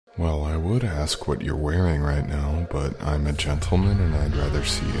Well, I would ask what you're wearing right now, but I'm a gentleman and I'd rather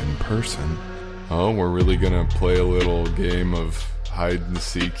see you in person. Oh, we're really gonna play a little game of hide and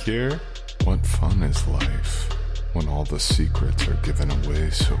seek here? What fun is life when all the secrets are given away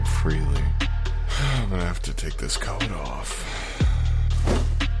so freely? I'm gonna have to take this coat off.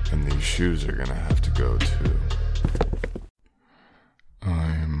 And these shoes are gonna have to go too.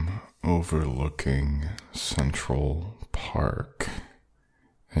 I'm overlooking Central Park.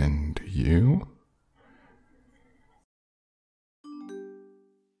 And you?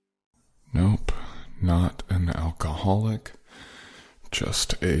 Nope, not an alcoholic,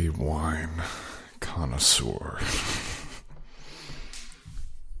 just a wine connoisseur.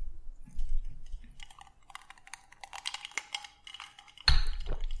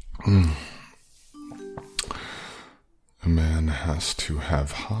 A man has to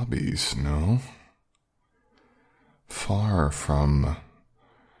have hobbies, no? Far from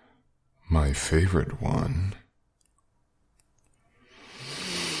my favorite one.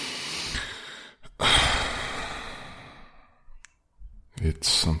 It's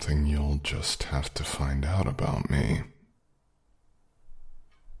something you'll just have to find out about me.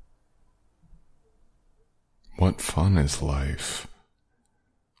 What fun is life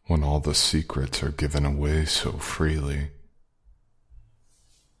when all the secrets are given away so freely?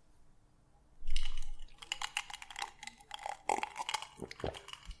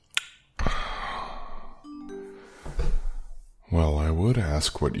 Well, I would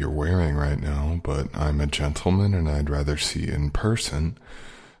ask what you're wearing right now, but I'm a gentleman and I'd rather see you in person.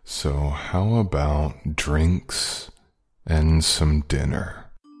 So how about drinks and some dinner?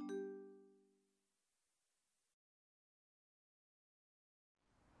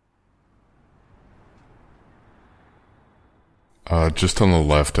 Just on the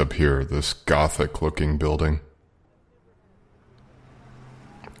left up here, this gothic-looking building.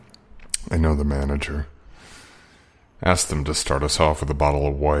 I know the manager. Asked them to start us off with a bottle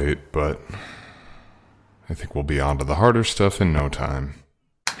of white, but I think we'll be on to the harder stuff in no time.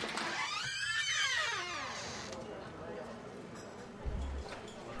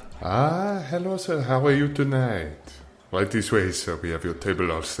 Hello sir, how are you tonight? Right this way, sir, we have your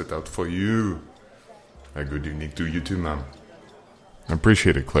table all set out for you. A good evening to you too, ma'am. I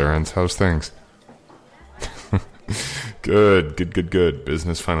appreciate it, Clarence. How's things? Good.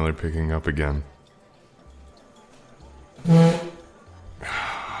 Business finally picking up again.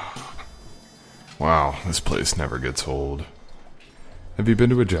 Wow, this place never gets old. Have you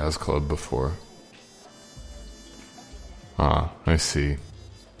been to a jazz club before? Ah, I see.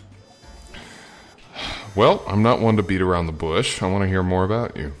 Well, I'm not one to beat around the bush. I want to hear more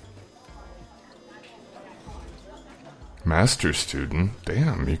about you. Master's student?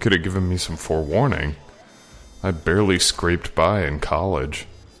 Damn, you could have given me some forewarning. I barely scraped by in college.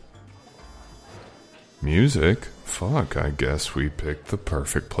 Music? Fuck, I guess we picked the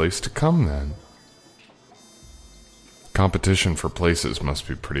perfect place to come then. Competition for places must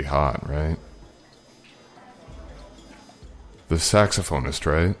be pretty hot, right? The saxophonist,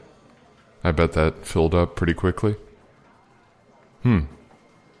 right? I bet that filled up pretty quickly.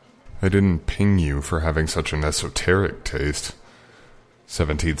 I didn't ping you for having such an esoteric taste.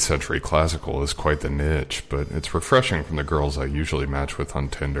 17th century classical is quite the niche, but it's refreshing from the girls I usually match with on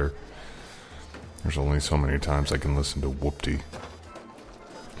Tinder. There's only so many times I can listen to Whoopty.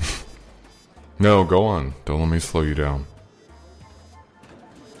 No, go on. Don't let me slow you down.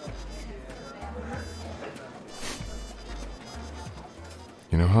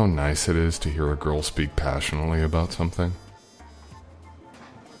 You know how nice it is to hear a girl speak passionately about something?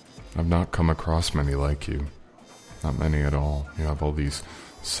 I've not come across many like you. Not many at all. You have all these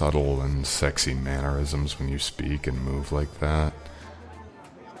subtle and sexy mannerisms when you speak and move like that.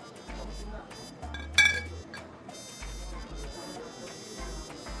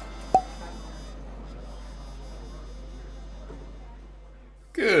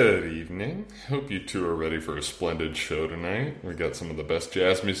 Good evening. Hope you two are ready for a splendid show tonight. We got some of the best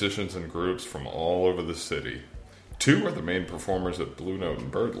jazz musicians and groups from all over the city. 2 are the main performers at Blue Note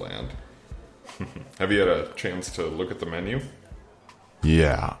and Birdland. Have you had a chance to look at the menu?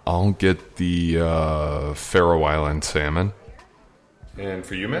 Yeah, I'll get the Faroe Island salmon. And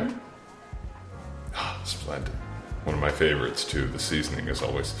for you, man? Splendid. One of my favorites, too. The seasoning is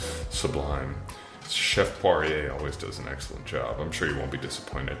always sublime. Chef Poirier always does an excellent job. I'm sure you won't be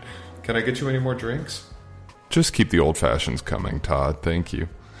disappointed. Can I get you any more drinks? Just keep the old fashions coming, Todd. Thank you.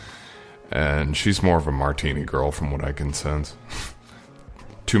 And she's more of a martini girl from what I can sense.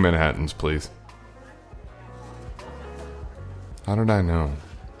 2 Manhattans, please. How did I know?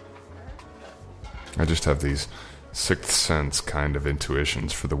 I just have these sixth sense kind of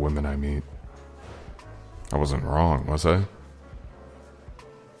intuitions for the women I meet. I wasn't wrong, was I?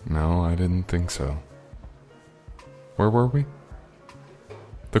 No, I didn't think so. Where were we?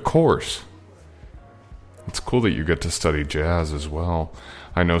 The course. It's cool that you get to study jazz as well.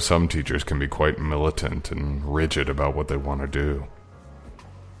 I know some teachers can be quite militant and rigid about what they want to do.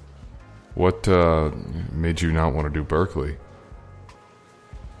 What made you not want to do Berkeley?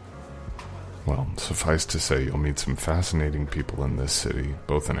 Well, suffice to say, you'll meet some fascinating people in this city,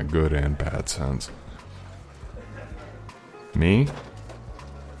 both in a good and bad sense. Me?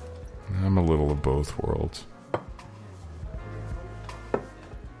 I'm a little of both worlds.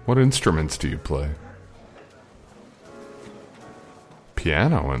 What instruments do you play?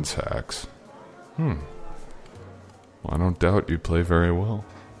 Piano and sax. Well, I don't doubt you play very well.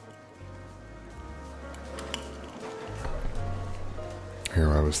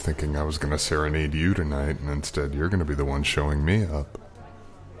 Here I was thinking I was going to serenade you tonight, and instead you're going to be the one showing me up.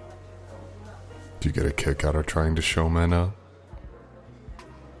 Do you get a kick out of trying to show men up?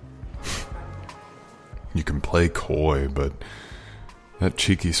 You can play coy, but that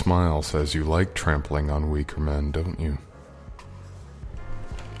cheeky smile says you like trampling on weaker men, don't you?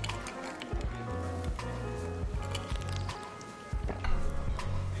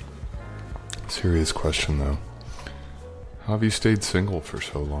 Serious question, though. How have you stayed single for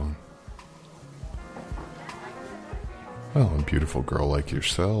so long? Well, a beautiful girl like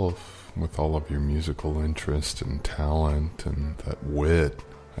yourself, with all of your musical interest and talent and that wit,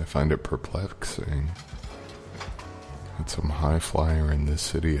 I find it perplexing that some high flyer in this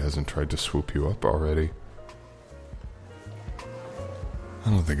city hasn't tried to swoop you up already. I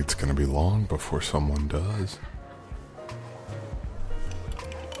don't think it's going to be long before someone does.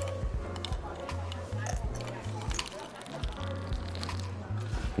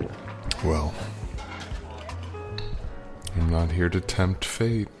 Well, I'm not here to tempt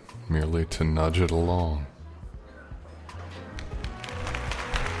fate, merely to nudge it along.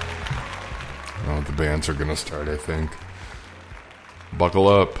 Oh, the bands are gonna start, I think. Buckle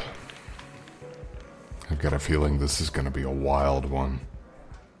up. I've got a feeling this is gonna be a wild one.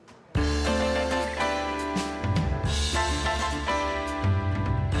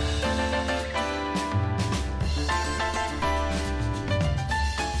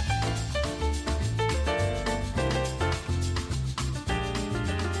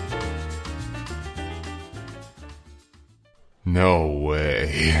 No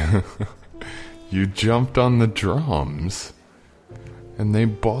way. You jumped on the drums and they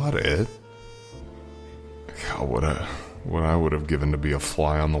bought it. God, what I would have given to be a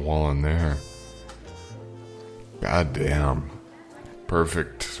fly on the wall in there. God damn.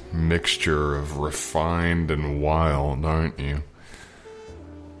 Perfect mixture of refined and wild, aren't you?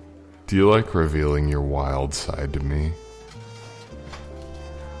 Do you like revealing your wild side to me?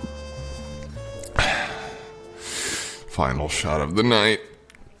 Final shot of the night.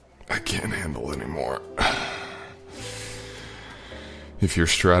 I can't handle anymore. If your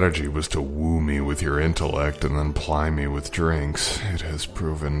strategy was to woo me with your intellect and then ply me with drinks, it has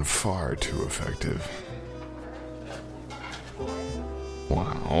proven far too effective.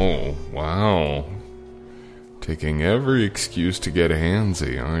 Wow. Taking every excuse to get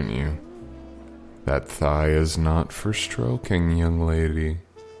handsy, aren't you? That thigh is not for stroking, young lady.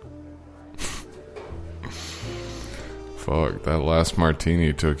 Fuck, that last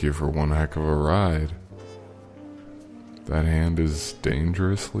martini took you for one heck of a ride. That hand is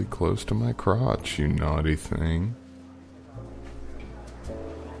dangerously close to my crotch, you naughty thing.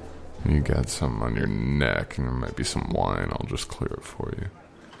 You got something on your neck, and there might be some wine. I'll just clear it for you.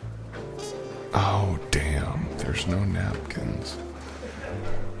 Oh, damn, there's no napkins.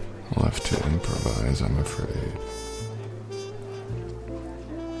 I'll have to improvise, I'm afraid.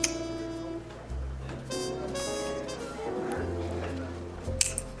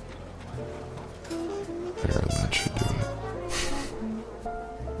 There, that should do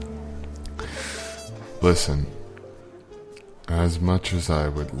it. Listen, as much as I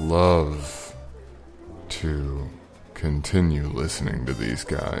would love to continue listening to these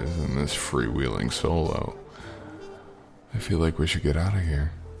guys in this freewheeling solo, I feel like we should get out of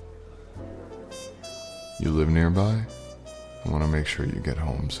here. You live nearby? I want to make sure you get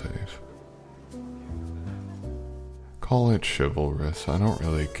home safe. Call it chivalrous, I don't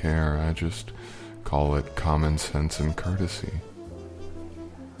really care, I just call it common sense and courtesy.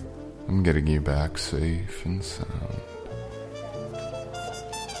 I'm getting you back safe and sound.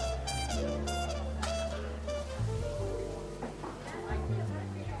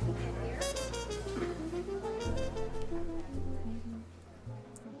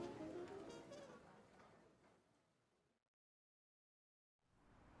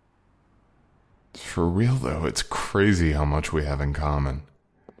 For real though, it's crazy how much we have in common.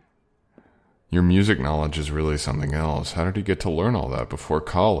 Your music knowledge is really something else. How did you get to learn all that before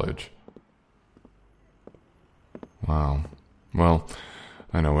college? Wow. Well,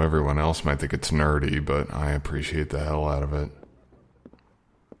 I know everyone else might think it's nerdy, but I appreciate the hell out of it.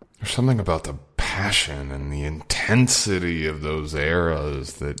 There's something about the passion and the intensity of those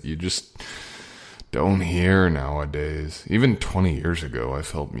eras that you just don't hear nowadays. Even 20 years ago, I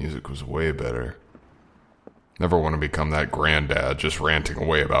felt music was way better. Never want to become that granddad just ranting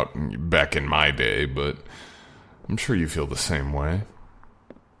away about back in my day, but I'm sure you feel the same way.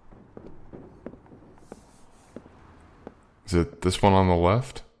 Is it this one on the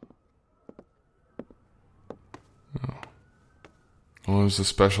left? Oh. Well, it was a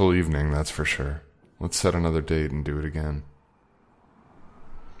special evening, that's for sure. Let's set another date and do it again.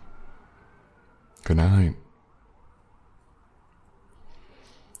 Good night.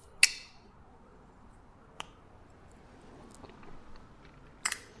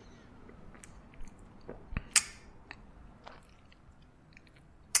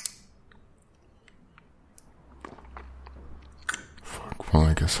 Well,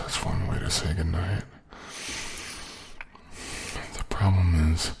 I guess that's one way to say goodnight. The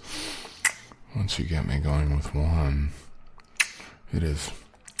problem is, once you get me going with one, it is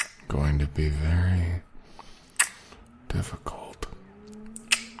going to be very difficult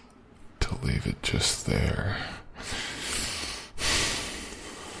to leave it just there.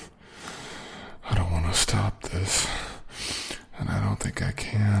 I don't want to stop this, and I don't think I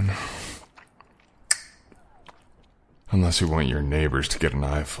can. Unless you want your neighbors to get an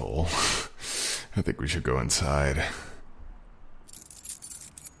eyeful. I think we should go inside.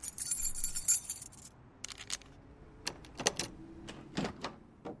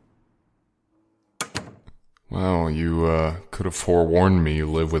 Wow, you could have forewarned me you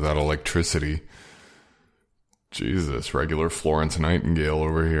live without electricity. Jesus, regular Florence Nightingale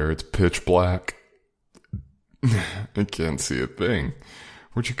over here. It's pitch black. I can't see a thing.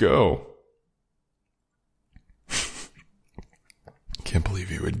 Where'd you go? Can't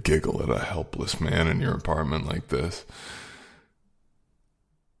believe you would giggle at a helpless man in your apartment like this.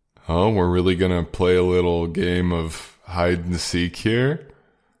 Oh, we're really gonna play a little game of hide and seek here?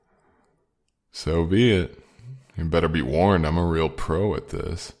 So be it. You better be warned, I'm a real pro at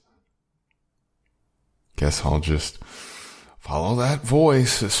this. Guess I'll just follow that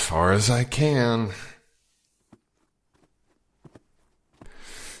voice as far as I can.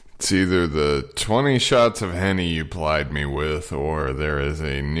 It's either the 20 shots of Henny you plied me with, or there is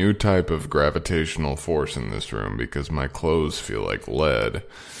a new type of gravitational force in this room because my clothes feel like lead.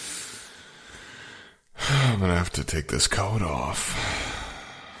 I'm gonna have to take this coat off.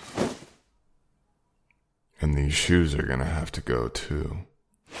 And these shoes are gonna have to go too.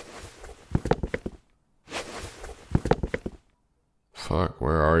 Fuck,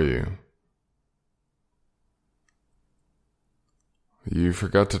 where are you? You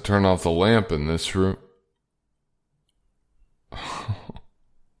forgot to turn off the lamp in this room.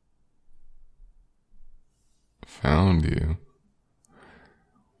 Found you.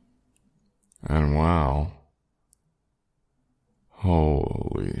 And wow.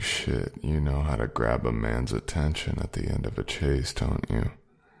 Holy shit, you know how to grab a man's attention at the end of a chase, don't you?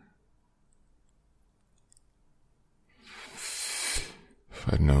 If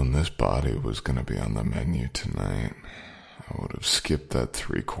I'd known this body was gonna be on the menu tonight, I would have skipped that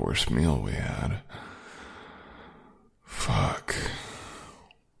 3-course meal we had. Fuck.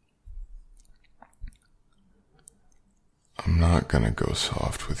 I'm not gonna go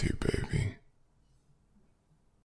soft with you, baby.